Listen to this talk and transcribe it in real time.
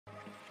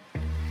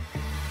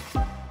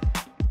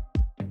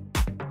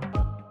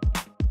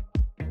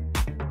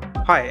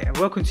Hi and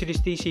welcome to this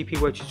DCP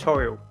Web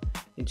tutorial.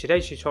 In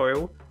today's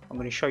tutorial I'm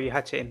going to show you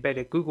how to embed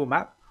a Google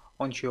map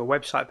onto your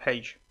website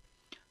page.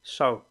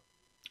 So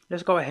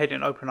let's go ahead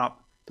and open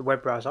up the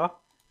web browser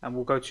and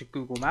we'll go to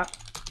Google Map.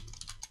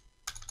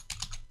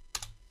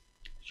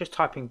 Just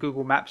type in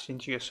Google Maps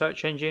into your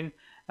search engine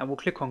and we'll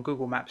click on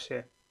Google Maps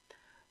here.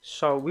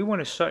 So we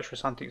want to search for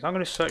something, so I'm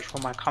going to search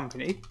for my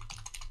company,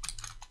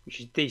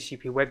 which is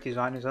DCP Web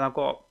Designers, and I've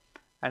got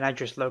an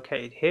address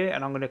located here,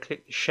 and I'm going to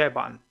click the share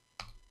button.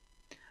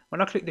 When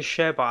I click the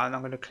share button,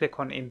 I'm going to click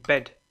on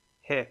embed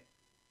here,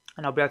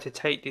 and I'll be able to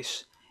take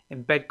this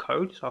embed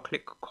code. So I'll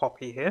click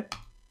copy here,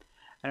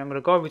 and I'm going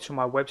to go over to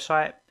my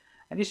website,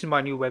 and this is my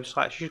new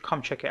website, so you should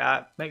come check it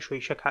out. Make sure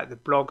you check out the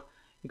blog.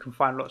 You can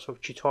find lots of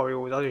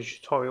tutorials, other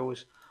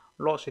tutorials,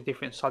 lots of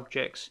different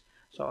subjects.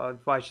 So I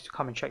advise you to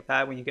come and check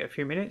that out when you get a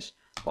few minutes.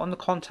 But on the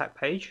contact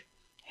page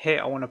here,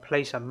 I want to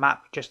place a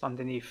map just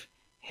underneath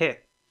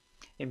here,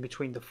 in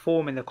between the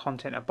form and the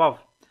content above.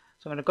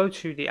 So I'm going to go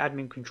to the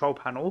admin control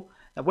panel.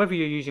 Now whether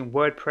you're using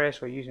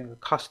WordPress or using a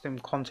custom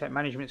content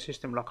management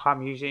system like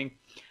I'm using,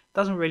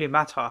 doesn't really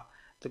matter.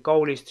 The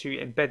goal is to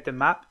embed the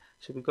map.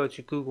 So we go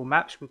to Google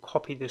Maps, we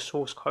copy the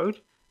source code,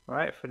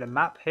 right, for the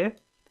map here,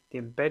 the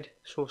embed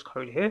source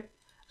code here.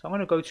 So I'm going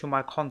to go to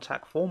my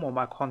contact form or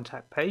my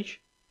contact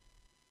page,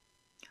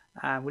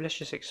 and let's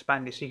just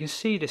expand this. So you can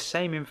see the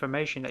same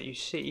information that you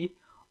see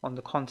on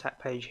the contact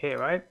page here,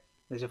 right?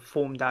 There's a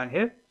form down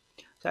here.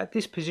 So at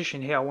this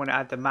position here, I want to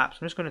add the map. So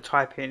I'm just going to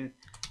type in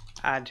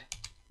add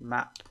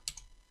map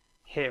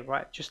here,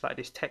 right? Just like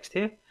this text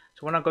here.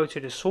 So when I go to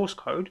the source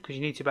code, because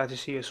you need to be able to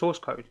see your source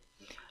code.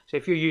 So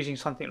if you're using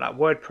something like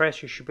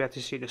WordPress, you should be able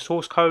to see the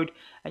source code,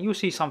 and you'll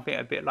see something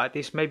a bit like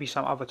this, maybe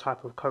some other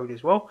type of code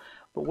as well.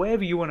 But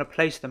wherever you want to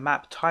place the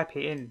map, type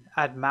it in,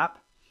 add map.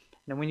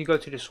 And then when you go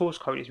to the source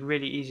code, it's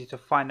really easy to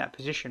find that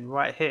position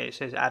right here. It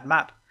says add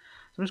map.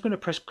 So I'm just going to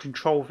press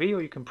Control V,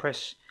 or you can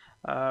press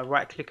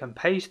right click and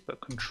paste,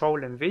 but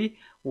Control and V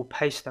will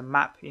paste the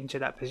map into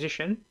that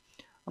position.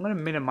 I'm going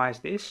to minimize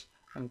this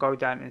and go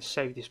down and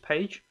save this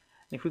page.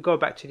 And if we go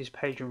back to this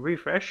page and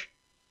refresh,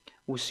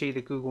 we'll see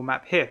the Google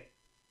map here.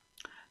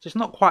 So it's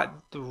not quite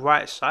the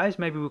right size.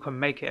 Maybe we can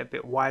make it a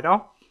bit wider.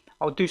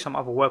 I'll do some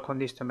other work on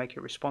this to make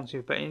it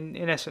responsive, but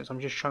in essence I'm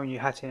just showing you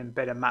how to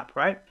embed a map,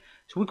 right?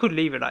 So we could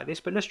leave it like this,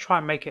 but let's try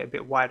and make it a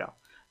bit wider.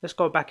 Let's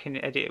go back and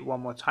edit it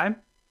one more time,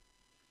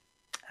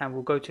 and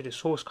we'll go to the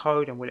source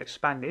code and we'll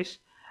expand this,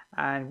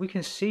 and we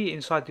can see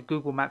inside the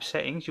Google Map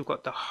settings you've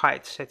got the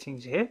height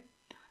settings here.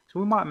 So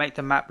we might make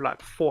the map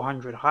like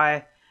 400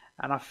 high,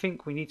 and I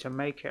think we need to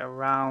make it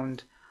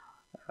around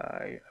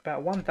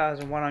about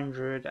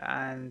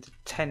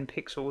 1110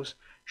 pixels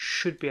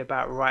should be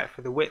about right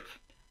for the width.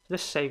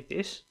 Let's save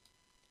this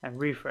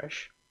and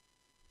refresh.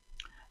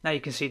 Now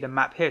you can see the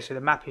map here. So the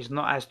map is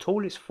not as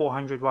tall, it's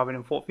 400 rather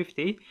than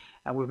 450,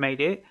 and we've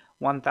made it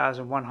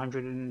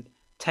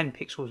 1110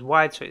 pixels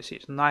wide, so it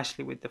sits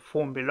nicely with the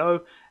form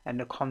below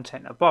and the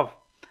content above.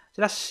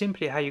 So that's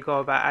simply how you go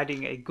about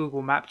adding a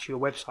Google map to your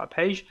website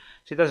page.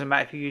 So it doesn't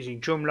matter if you're using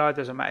Joomla, it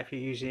doesn't matter if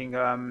you're using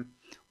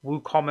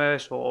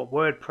WooCommerce or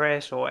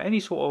WordPress or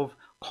any sort of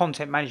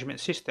content management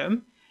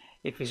system.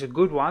 If it's a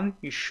good one,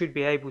 you should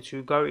be able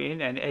to go in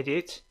and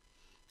edit.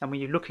 And when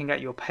you're looking at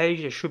your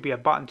page, there should be a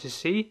button to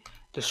see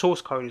the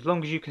source code. As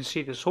long as you can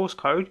see the source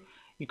code,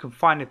 you can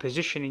find the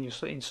position in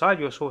inside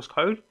your source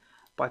code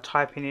by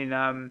typing in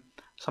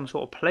some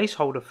sort of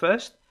placeholder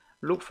first.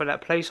 Look for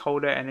that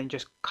placeholder and then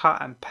just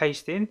cut and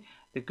paste in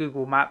the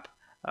Google Map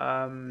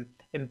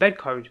embed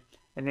code,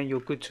 and then you're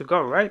good to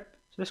go, right?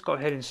 So let's go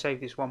ahead and save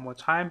this one more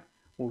time.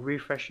 We'll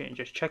refresh it and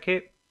just check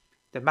it.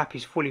 The map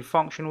is fully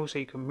functional, so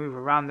you can move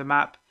around the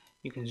map.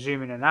 You can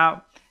zoom in and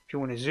out. If you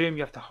want to zoom,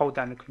 you have to hold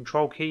down the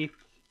control key.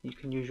 You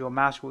can use your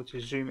mouse wheel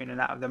to zoom in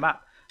and out of the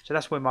map. So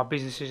that's where my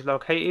business is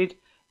located.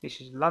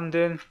 This is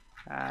London,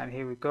 and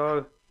here we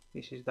go.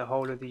 This is the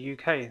whole of the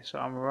UK. So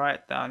I'm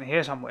right down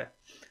here somewhere.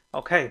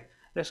 Okay,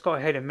 let's go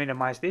ahead and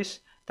minimize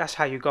this. That's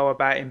how you go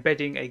about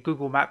embedding a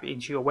Google map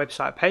into your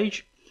website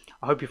page.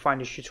 I hope you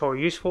find this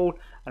tutorial useful,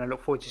 and I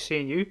look forward to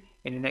seeing you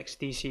in the next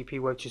DCP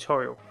Web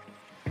tutorial.